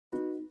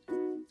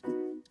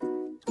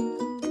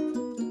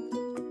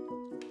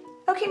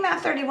Okay,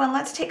 Math 31,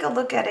 let's take a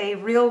look at a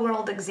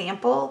real-world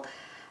example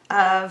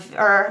of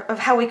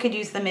how we could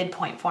use the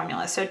midpoint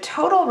formula. So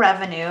total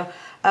revenue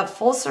of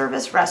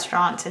full-service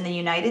restaurants in the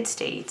United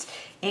States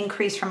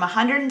increased from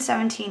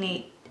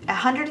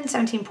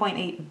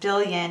 117.8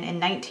 billion in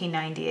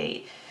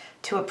 1998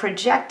 to a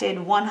projected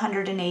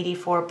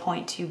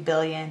 184.2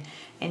 billion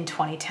in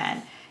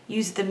 2010.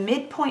 Use the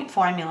midpoint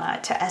formula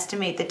to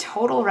estimate the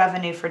total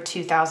revenue for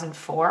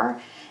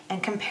 2004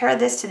 and compare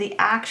this to the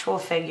actual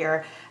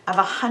figure of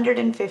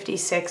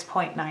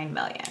 156.9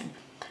 million.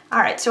 All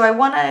right, so I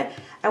want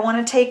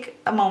to take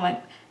a moment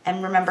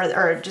and remember,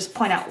 or just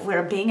point out,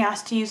 we're being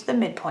asked to use the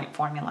midpoint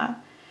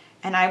formula,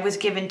 and I was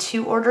given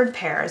two ordered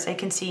pairs. I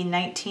can see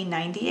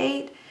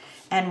 1998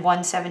 and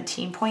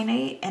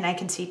 117.8, and I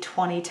can see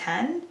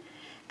 2010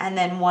 and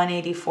then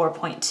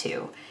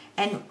 184.2.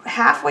 And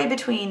halfway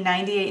between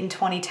 98 and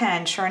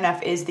 2010, sure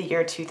enough, is the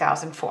year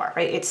 2004,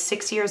 right? It's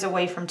 6 years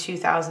away from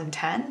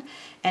 2010,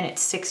 and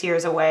it's 6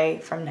 years away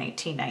from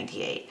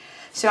 1998.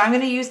 So I'm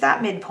going to use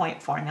that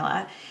midpoint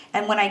formula.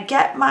 And when I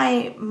get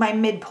my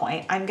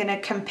midpoint, I'm going to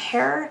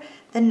compare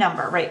the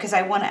number, right? Because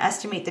I want to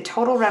estimate the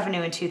total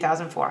revenue in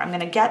 2004. I'm going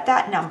to get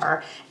that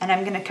number, and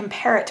I'm going to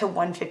compare it to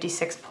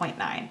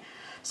 156.9.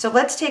 So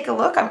let's take a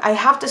look. I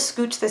have to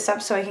scooch this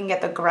up so I can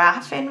get the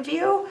graph in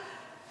view.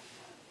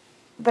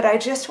 But I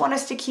just want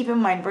us to keep in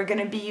mind we're going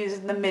to be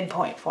using the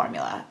midpoint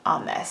formula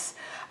on this.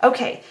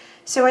 Okay,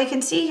 so I can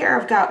see here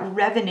I've got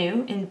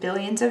revenue in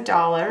billions of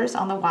dollars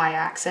on the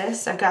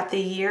y-axis. I've got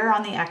the year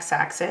on the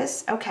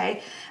x-axis.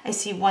 Okay, I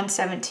see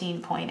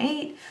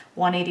 117.8,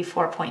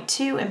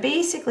 184.2, and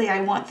basically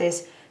I want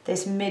this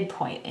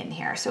midpoint in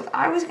here. So if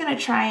I was going to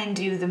try and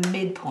do the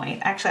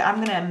midpoint, actually I'm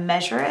going to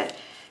measure it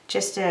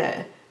just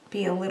to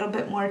be a little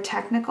bit more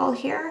technical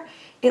here.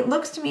 It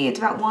looks to me it's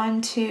about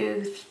 1,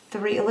 2,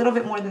 3, a little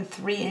bit more than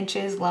 3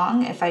 inches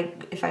long if I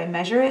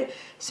measure it.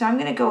 So I'm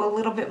going to go a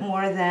little bit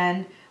more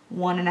than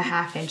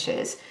 1.5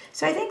 inches.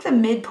 So I think the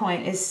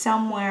midpoint is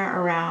somewhere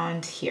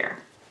around here.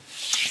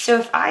 So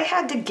if I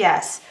had to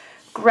guess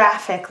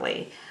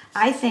graphically,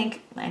 I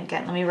think, and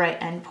again, let me write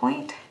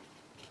endpoint.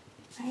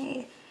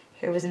 Right?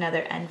 Here was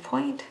another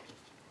endpoint,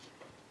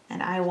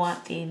 and I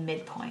want the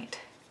midpoint.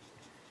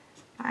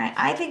 All right,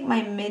 I think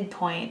my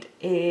midpoint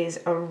is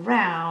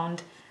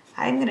around,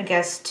 I'm going to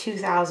guess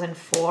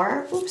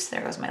 2004. Oops,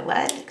 there goes my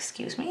lead,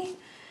 excuse me.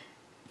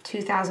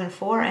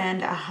 2004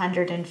 and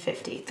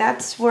 150.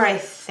 That's where I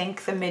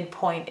think the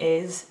midpoint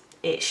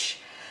is-ish.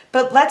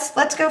 But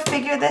let's go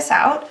figure this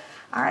out.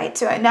 All right,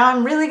 so now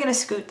I'm really going to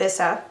scoot this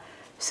up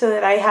so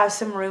that I have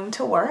some room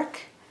to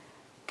work.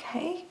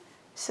 Okay,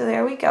 so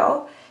there we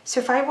go.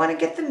 So if I want to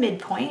get the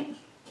midpoint,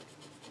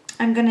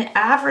 I'm going to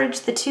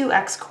average the two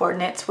x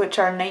coordinates, which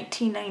are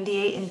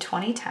 1998 and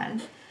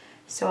 2010.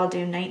 So I'll do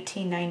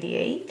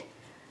 1998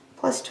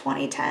 plus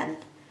 2010,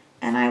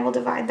 and I will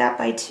divide that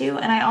by 2.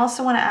 And I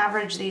also want to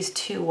average these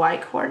two y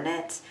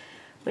coordinates,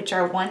 which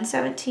are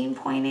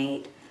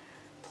 117.8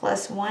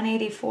 plus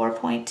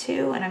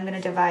 184.2, and I'm going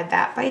to divide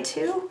that by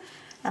 2.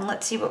 And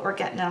let's see what we're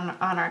getting on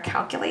our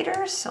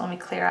calculators. So let me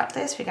clear out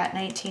this. We got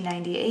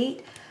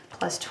 1998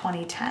 plus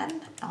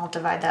 2010. I'll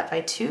divide that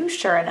by 2.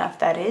 Sure enough,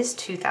 that is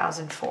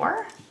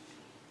 2004.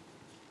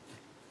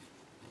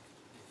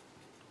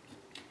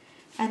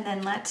 And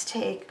then let's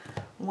take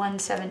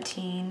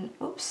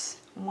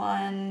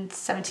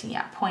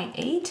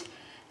 117.8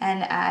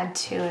 and add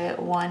to it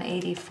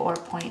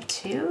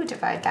 184.2,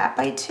 divide that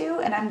by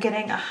 2, and I'm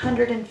getting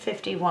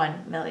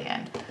 151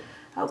 million.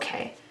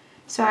 Okay,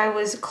 so I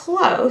was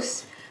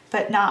close,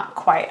 but not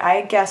quite.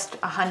 I guessed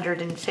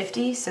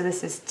 150, so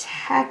this is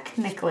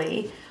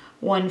technically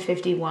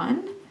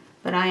 151,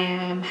 but I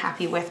am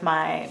happy with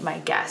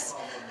my guess.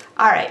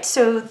 All right,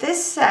 so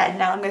this said,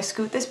 now I'm going to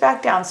scoot this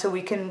back down so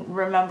we can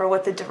remember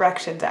what the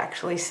directions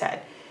actually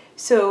said.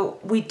 So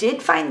we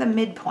did find the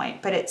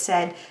midpoint, but it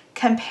said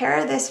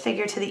compare this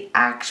figure to the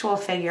actual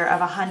figure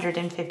of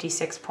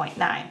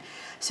 156.9.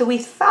 So we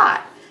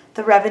thought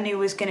the revenue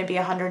was going to be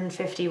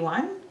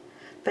 151,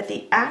 but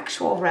the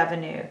actual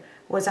revenue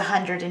was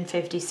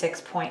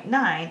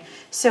 156.9.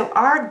 So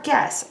our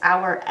guess,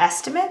 our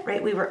estimate,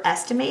 right, we were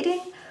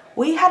estimating,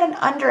 we had an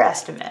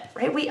underestimate,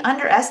 right? We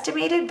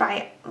underestimated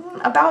by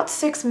about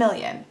 6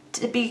 million.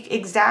 To be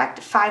exact,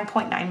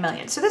 5.9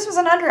 million. So this was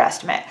an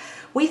underestimate.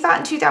 We thought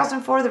in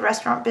 2004 the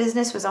restaurant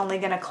business was only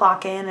going to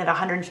clock in at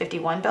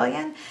 151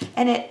 billion,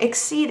 and it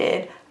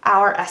exceeded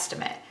our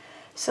estimate.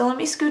 So let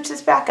me scooch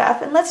this back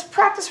up, and let's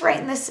practice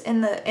writing this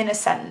in a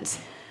sentence.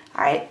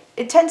 All right,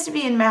 it tends to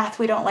be in math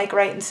we don't like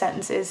writing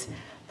sentences,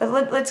 but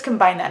let's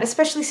combine that,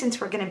 especially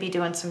since we're going to be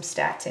doing some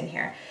stats in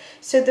here.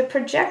 So the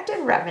projected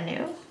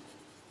revenue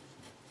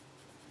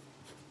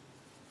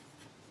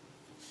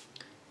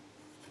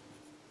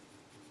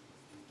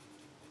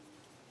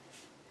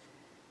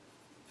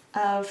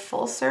of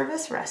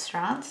full-service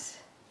restaurants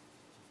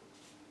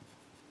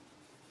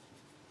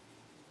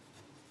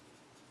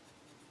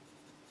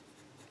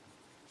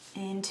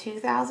in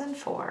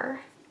 2004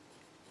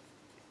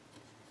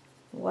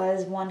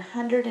 was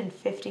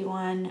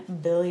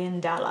 $151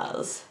 billion.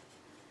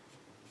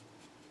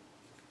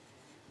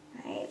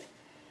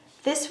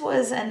 This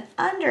was an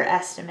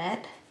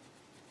underestimate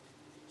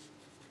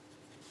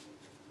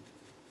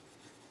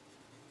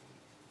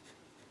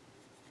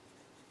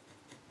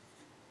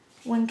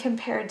when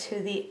compared to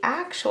the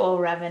actual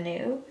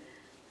revenue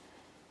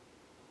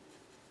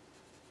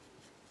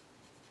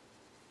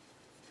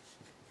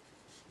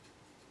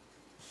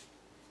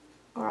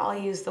or I'll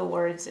use the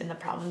words in the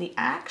problem, the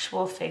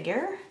actual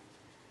figure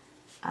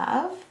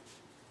of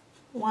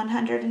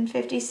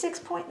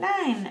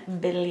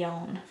 $156.9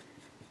 billion.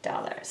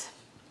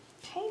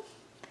 Okay.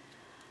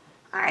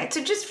 All right,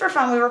 so just for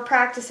fun, we were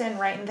practicing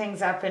writing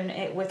things up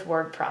with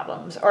word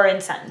problems or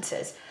in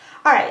sentences.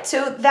 All right,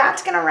 so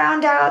that's going to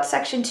round out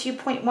section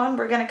 2.1.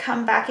 We're going to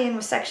come back in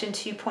with section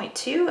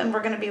 2.2, and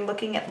we're going to be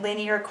looking at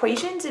linear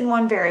equations in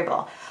one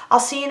variable. I'll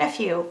see you in a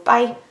few.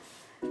 Bye.